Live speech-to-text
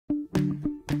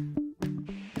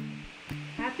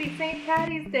Happy St.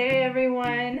 Patty's Day,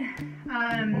 everyone.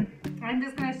 I'm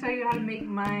just going to show you how to make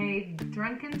my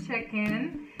drunken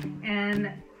chicken,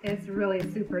 and it's really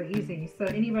super easy. So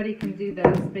anybody can do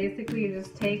this. Basically, you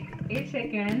just take a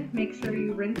chicken, make sure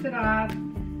you rinse it off.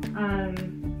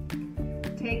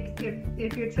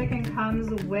 If your chicken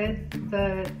comes with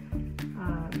the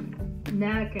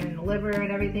neck and liver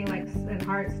and everything and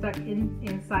heart stuck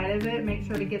inside of it, make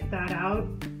sure to get that out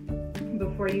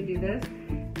before you do this.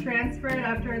 Transfer it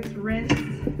after it's rinsed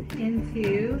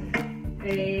into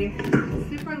a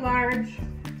super large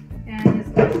and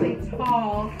especially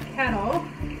tall kettle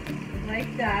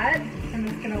like that. I'm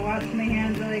just going to wash my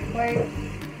hands really quick.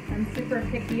 I'm super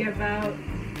picky about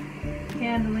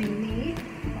handling meat.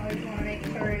 I always want to make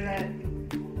sure that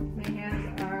my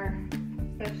hands are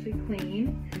especially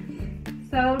clean.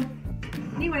 So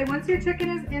anyway, once your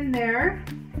chicken is in there,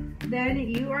 then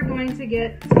you are going to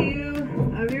get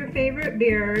 2 of your favorite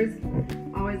beers.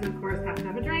 Always, of course, have to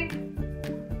have a drink.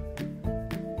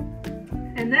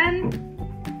 And then,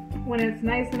 when it's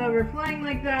nice and overflowing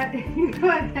like that, you go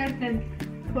ahead and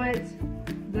put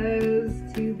those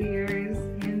 2 beers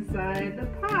inside the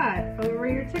pot over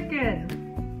your chicken.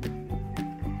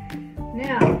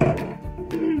 Now,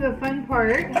 the fun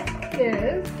part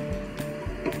is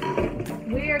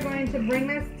we are going to bring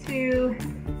this to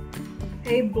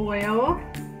a boil.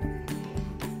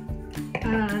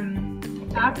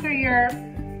 After your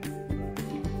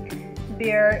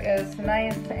beer is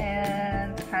nice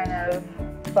and kind of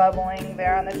bubbling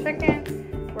there on the chicken,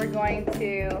 we're going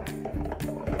to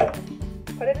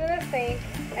put it in a sink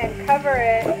and cover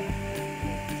it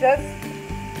just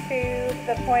to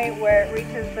the point where it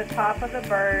reaches the top of the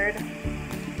bird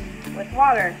with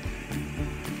water.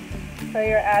 So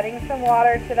you're adding some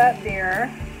water to that beer.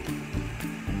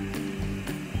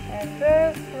 And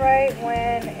just right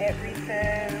when it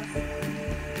reaches,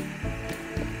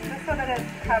 just so that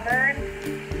it's covered,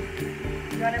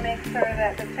 you want to make sure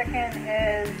that the chicken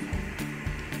is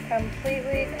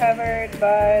completely covered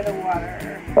by the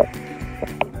water.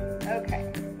 Okay,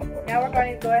 now we're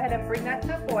going to go ahead and bring that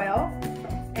to a boil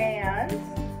and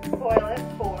boil it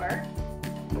for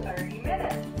 30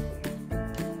 minutes.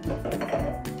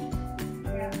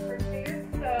 Transfer to your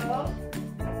stove.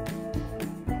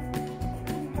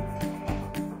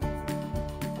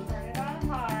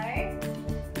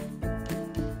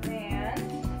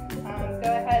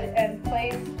 And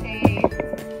place a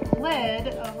lid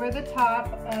over the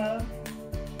top of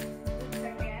the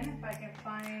chicken, if I can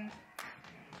find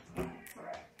the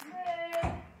correct lid.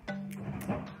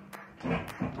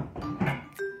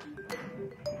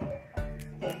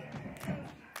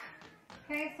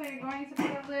 Okay, so you're going to put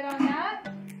a lid on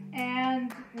that,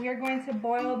 and we are going to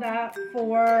boil that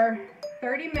for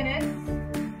 30 minutes.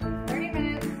 30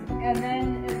 minutes, and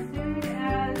then as soon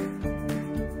as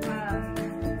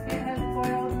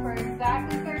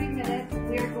exactly 30 minutes,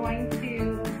 we are going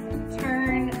to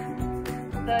turn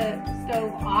the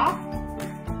stove off,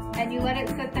 and you let it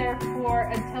sit there for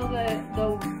until the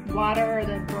water or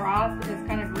the broth is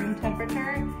kind of room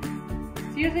temperature.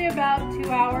 It's usually about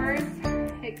 2 hours.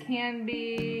 It can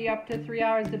be up to 3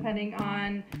 hours depending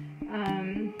on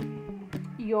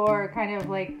your kind of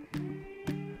like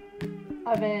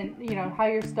oven, you know, how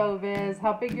your stove is,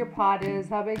 how big your pot is,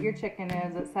 how big your chicken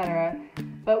is, etc.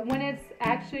 But when it's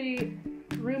actually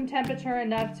room temperature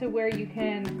enough to where you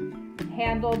can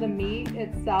handle the meat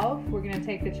itself, we're going to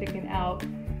take the chicken out,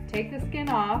 take the skin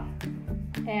off,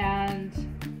 and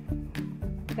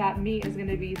that meat is going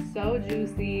to be so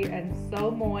juicy and so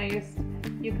moist.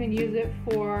 You can use it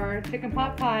for chicken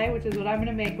pot pie, which is what I'm going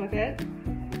to make with it.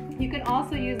 You can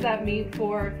also use that meat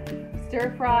for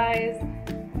stir fries.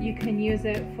 You can use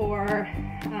it for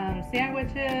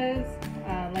sandwiches,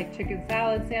 like chicken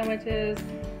salad sandwiches.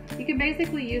 You can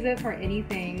basically use it for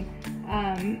anything.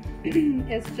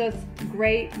 It's just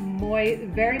great,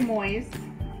 very moist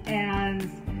and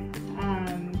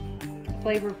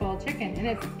flavorful chicken.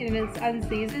 And it's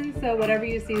unseasoned, so whatever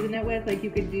you season it with, like you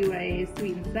could do a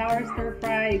sweet and sour stir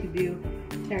fry, you could do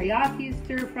teriyaki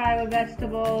stir fry with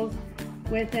vegetables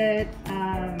with it.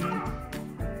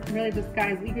 Really just,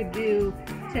 guys, you could do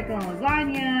chicken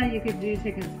lasagna, you could do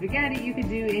chicken spaghetti, you could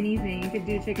do anything. You could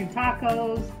do chicken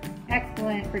tacos.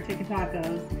 Excellent for chicken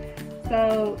tacos.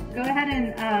 So go ahead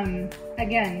and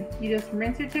again, you just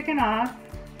rinse your chicken off,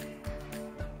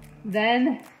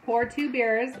 then pour 2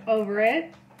 beers over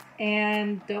it,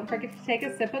 and don't forget to take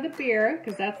a sip of the beer,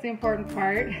 because that's the important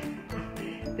part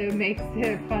that makes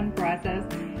it a fun process.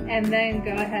 And then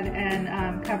go ahead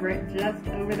and cover it just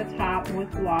over the top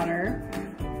with water.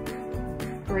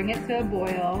 Bring it to a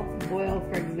boil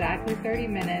for exactly 30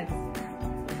 minutes.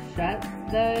 Shut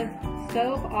the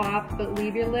stove off, but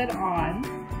leave your lid on.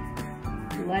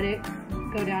 Let it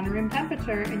go down to room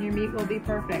temperature and your meat will be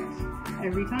perfect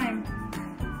every time.